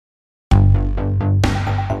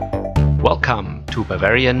Welcome to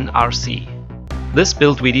Bavarian RC. This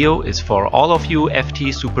build video is for all of you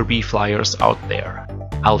FT Super B flyers out there.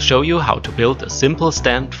 I'll show you how to build a simple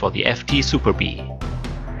stand for the FT Super B.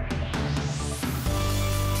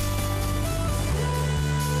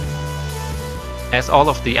 As all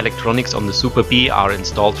of the electronics on the Super B are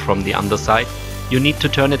installed from the underside, you need to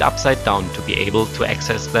turn it upside down to be able to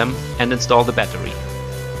access them and install the battery.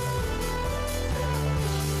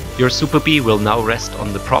 Your Super B will now rest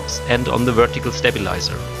on the props and on the vertical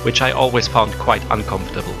stabilizer, which I always found quite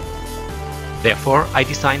uncomfortable. Therefore, I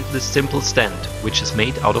designed this simple stand, which is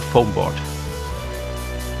made out of foam board.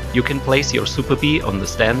 You can place your Super B on the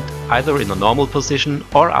stand either in a normal position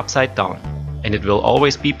or upside down, and it will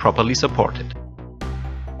always be properly supported.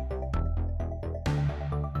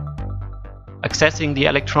 Accessing the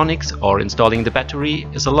electronics or installing the battery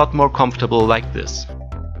is a lot more comfortable like this.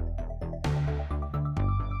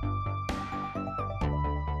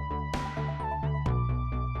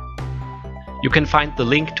 You can find the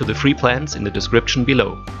link to the free plans in the description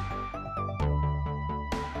below.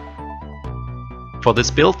 For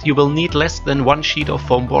this build you will need less than one sheet of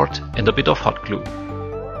foam board and a bit of hot glue.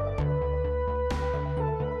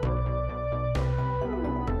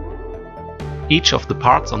 Each of the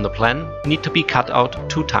parts on the plan need to be cut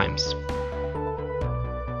out 2 times.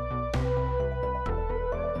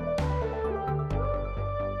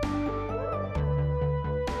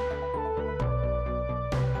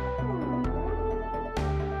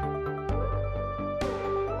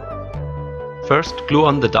 First, glue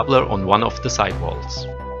on the doubler on one of the side walls.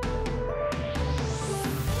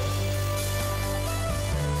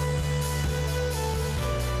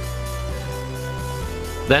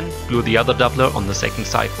 Then glue the other doubler on the second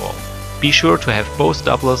side wall. Be sure to have both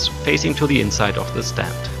doublers facing to the inside of the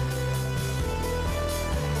stand.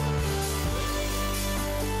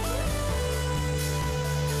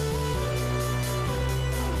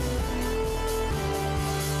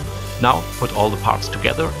 Now put all the parts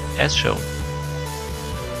together as shown.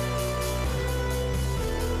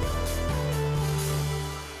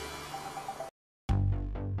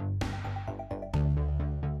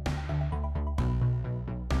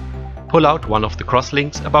 Pull out one of the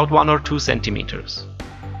crosslinks about 1 or 2 centimeters.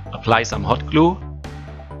 Apply some hot glue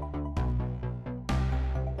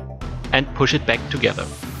and push it back together.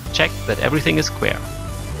 Check that everything is square.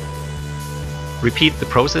 Repeat the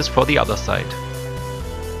process for the other side.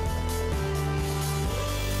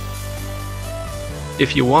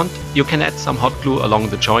 If you want, you can add some hot glue along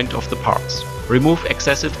the joint of the parts. Remove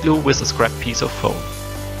excessive glue with a scrap piece of foam.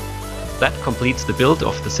 That completes the build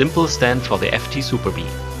of the simple stand for the FT Super B.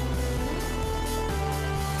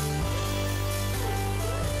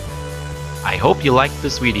 I hope you liked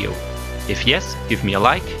this video. If yes, give me a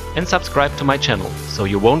like and subscribe to my channel so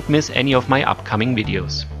you won't miss any of my upcoming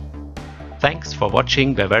videos. Thanks for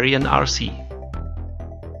watching Bavarian RC.